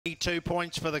2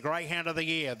 points for the Greyhound of the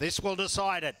Year. This will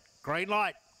decide it. Green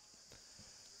light.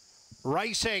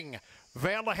 Racing.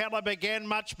 Valhalla began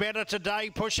much better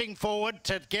today, pushing forward.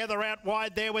 Together out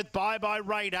wide there with Bye Bye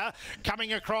Raider.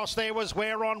 Coming across there was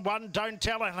We're On One. Don't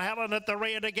Tell It. Helen at the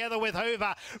rear together with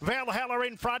Hoover. Valhalla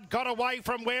in front, got away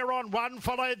from We're On One,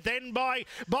 followed then by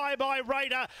Bye Bye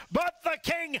Raider. But the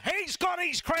King, he's got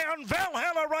his crown.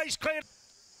 Valhalla race clear.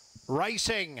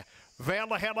 Racing.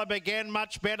 Valhalla began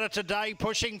much better today,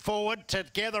 pushing forward.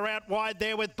 Together out wide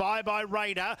there with Bye Bye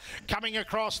Raider. Coming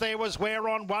across there was We're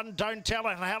On One. Don't Tell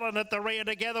It. Helen at the rear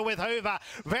together with Hoover.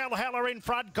 Valhalla in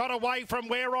front, got away from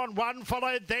We're On One,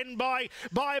 followed then by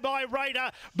Bye Bye Raider.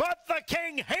 But the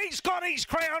King, he's got his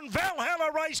crown.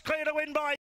 Valhalla race clear to win by